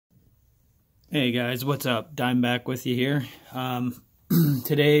Hey guys, what's up? Dime back with you here.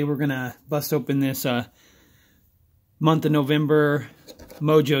 Today we're gonna bust open this month of November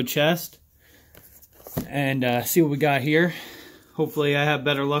Mojo chest and see what we got here. Hopefully I have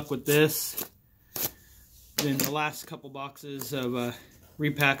better luck with this than the last couple boxes of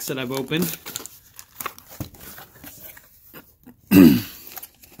repacks that I've opened.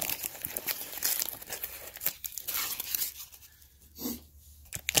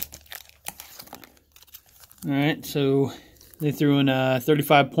 Alright, so they threw in a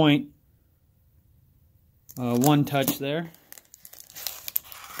 35-point one touch there.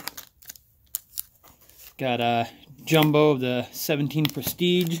 Got a jumbo of the 17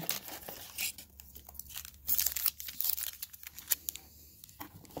 Prestige.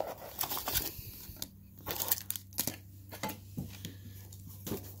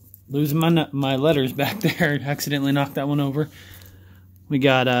 Losing my letters back there. Accidentally knocked that one over. We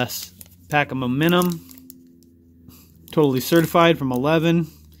got a pack of Momentum. Totally certified from 11.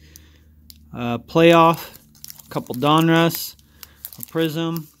 Playoff. A couple Donruss. A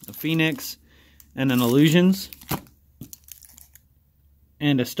Prism. A Phoenix. And an Illusions.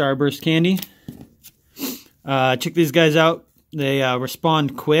 And a Starburst Candy. Check these guys out. They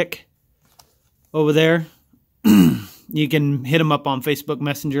respond quick over there. You can hit them up on Facebook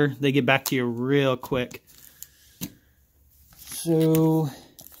Messenger. They get back to you real quick. So,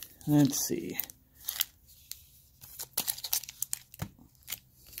 let's see.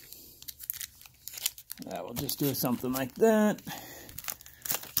 We'll just do something like that.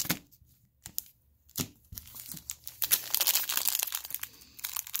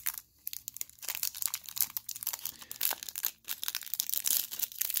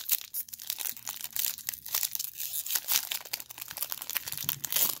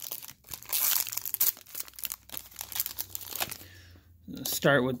 Let's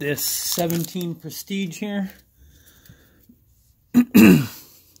start with this 17 Prestige here.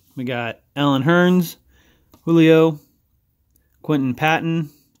 We got Ellen Hearns, Julio, Quentin Patton,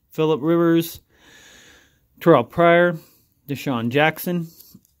 Phillip Rivers, Terrell Pryor, Deshaun Jackson,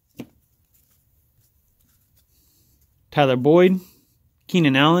 Tyler Boyd,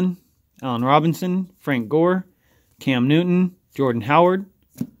 Keenan Allen, Allen Robinson, Frank Gore, Cam Newton, Jordan Howard.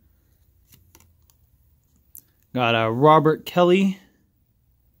 Got a Robert Kelly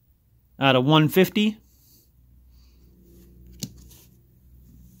out of 150.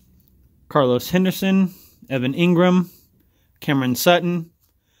 Carlos Henderson, Evan Ingram, Cameron Sutton,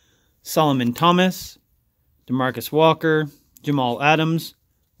 Solomon Thomas, DeMarcus Walker, Jamal Adams,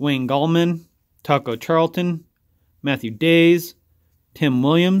 Wayne Gallman, Taco Charlton, Matthew Days, Tim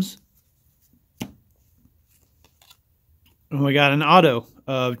Williams. And we got an auto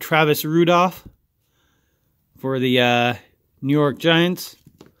of Travis Rudolph for the New York Giants.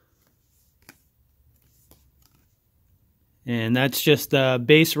 And that's just the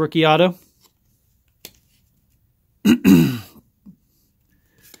base rookie auto.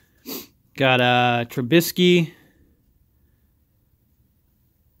 Got Trubisky,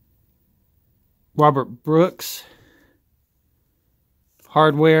 Robert Brooks,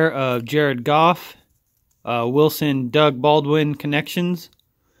 hardware of Jared Goff, Wilson Doug Baldwin connections,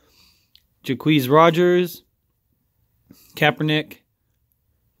 Jaquez Rogers, Kaepernick,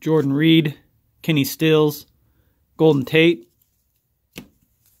 Jordan Reed, Kenny Stills, Golden Tate,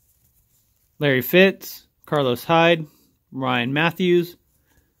 Larry Fitz, Carlos Hyde, Ryan Matthews,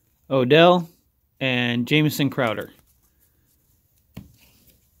 Odell, and Jamison Crowder.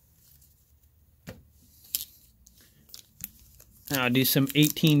 Now I'll do some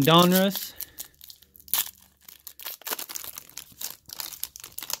 18 Donruss.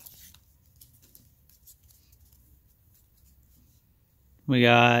 We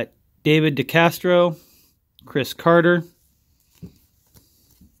got David DeCastro, Chris Carter,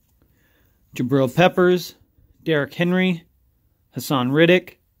 Jabril Peppers, Derrick Henry, Hassan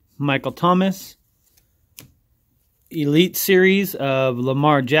Riddick, Michael Thomas, Elite Series of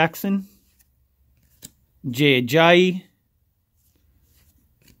Lamar Jackson, Jay Ajayi,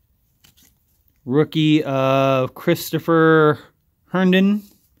 rookie of Christopher Herndon,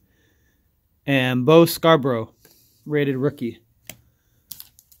 and Bo Scarborough, rated rookie.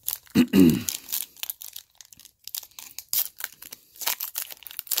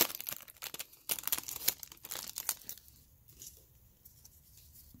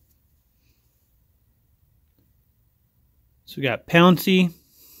 So we got Pouncey,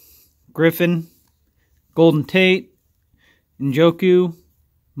 Griffin, Golden Tate, Njoku,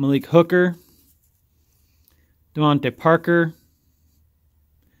 Malik Hooker, Devontae Parker,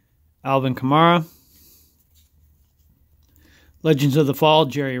 Alvin Kamara, Legends of the Fall,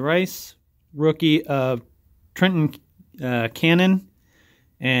 Jerry Rice, rookie of Trenton Cannon,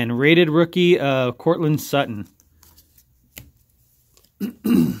 and rated rookie of Cortland Sutton.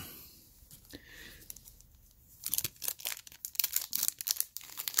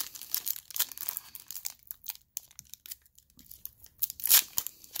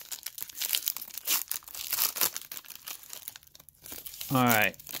 All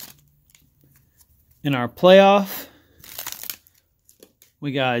right. In our playoff,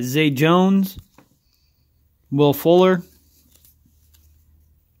 we got Zay Jones, Will Fuller,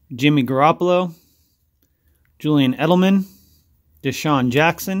 Jimmy Garoppolo, Julian Edelman, Deshaun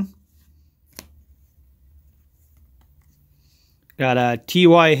Jackson. Got a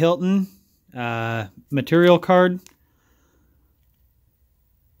T.Y. Hilton material card.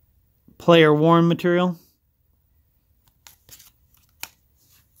 Player worn material.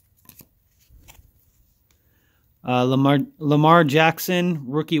 Lamar Jackson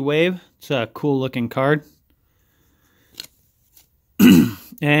rookie wave. It's a cool looking card.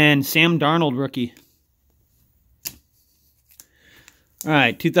 And Sam Darnold rookie. All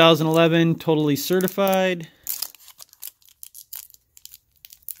right, 2011 totally certified.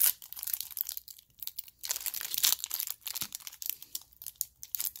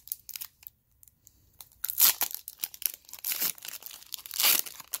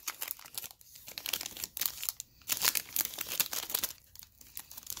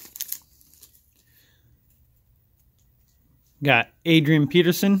 Got Adrian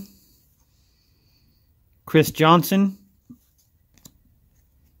Peterson, Chris Johnson.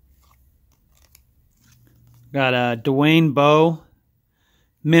 Got a Dwayne Bowe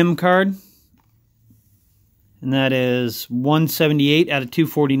mem card. And that is 178 out of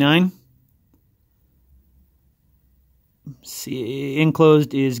 249. See,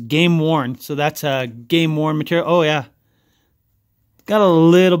 enclosed is game worn. So that's a game worn material. Oh yeah. Got a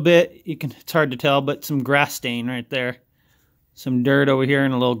little bit, it's hard to tell, but some grass stain right there. Some dirt over here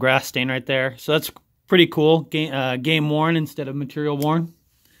and a little grass stain right there. So that's pretty cool. Game worn instead of material worn.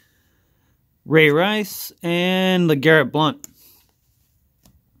 Ray Rice and LeGarrette Blount.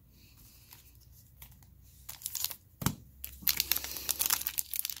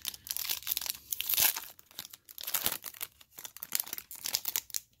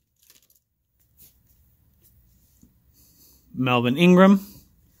 Melvin Ingram.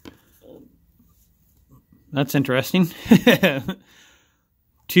 That's interesting.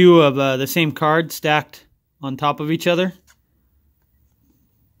 Two of the same card stacked on top of each other.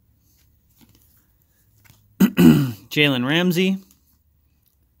 Jalen Ramsey,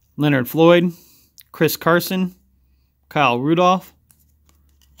 Leonard Floyd, Chris Carson, Kyle Rudolph,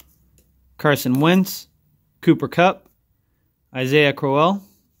 Carson Wentz, Cooper Kupp, Isaiah Crowell.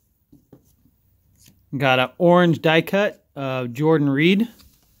 Got an orange die cut of Jordan Reed.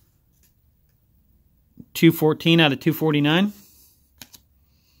 214 out of 249.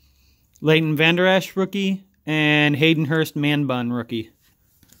 Leighton Vander Esch rookie and Hayden Hurst man bun rookie.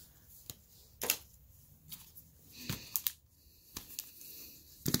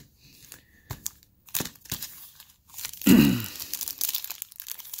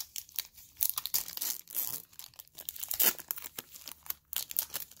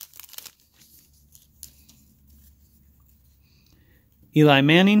 Eli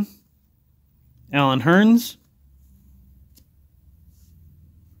Manning, Alan Hearns,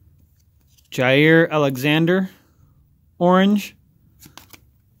 Jair Alexander, orange,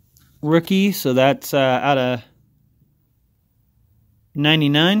 rookie, so that's out of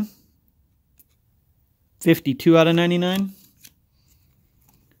 99, 52 out of 99.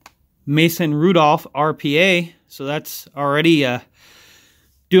 Mason Rudolph, RPA, so that's already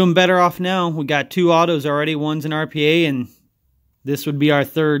doing better off now. We got two autos already, one's an RPA, and this would be our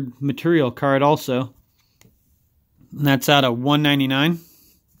third material card also. And that's out of 199.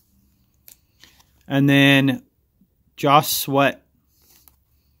 And then Josh Sweat.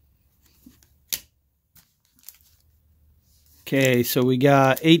 Okay, so we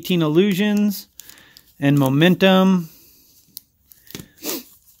got 18 Illusions and Momentum.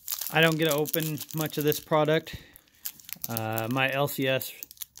 I don't get to open much of this product. My LCS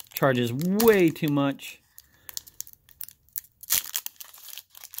charges way too much.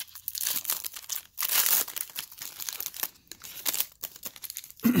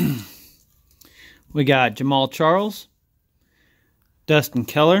 We got Jamal Charles, Dustin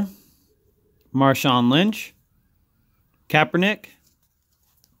Keller, Marshawn Lynch, Kaepernick,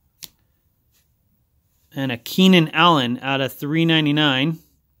 and a Keenan Allen out of 399.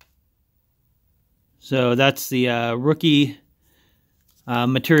 So that's the rookie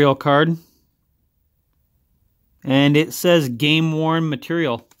material card. And it says game worn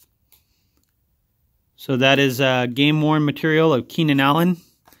material. So that is game-worn material of Keenan Allen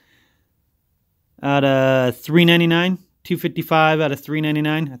out of $3.99, $2.55 out of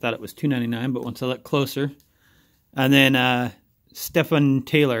 $3.99. I thought it was $2.99, but once I look closer. And then Stephen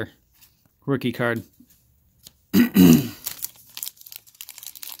Taylor rookie card.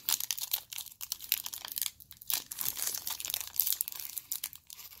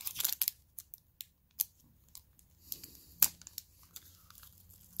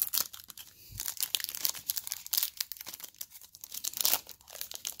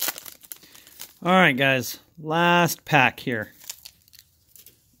 All right, guys, last pack here.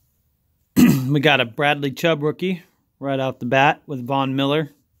 We got a Bradley Chubb rookie right off the bat with Von Miller.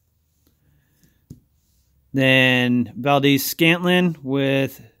 Then Valdez Scantlin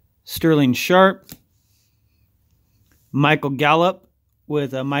with Sterling Sharp. Michael Gallup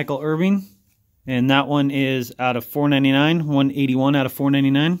with Michael Irving. And that one is out of $4.99, 181 out of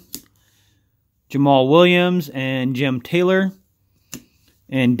 $4.99. Jamal Williams and Jim Taylor.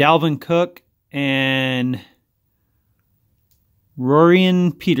 And Dalvin Cook and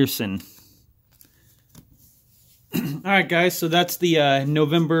Rorian Peterson. Alright guys, so that's the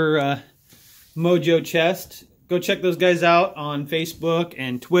November Mojo chest. Go check those guys out on Facebook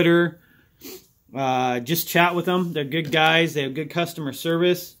and Twitter. Just chat with them. They're good guys. They have good customer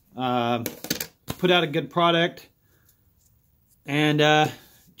service. Put out a good product. And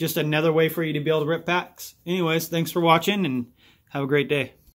just another way for you to be able to rip packs. Anyways, thanks for watching and have a great day.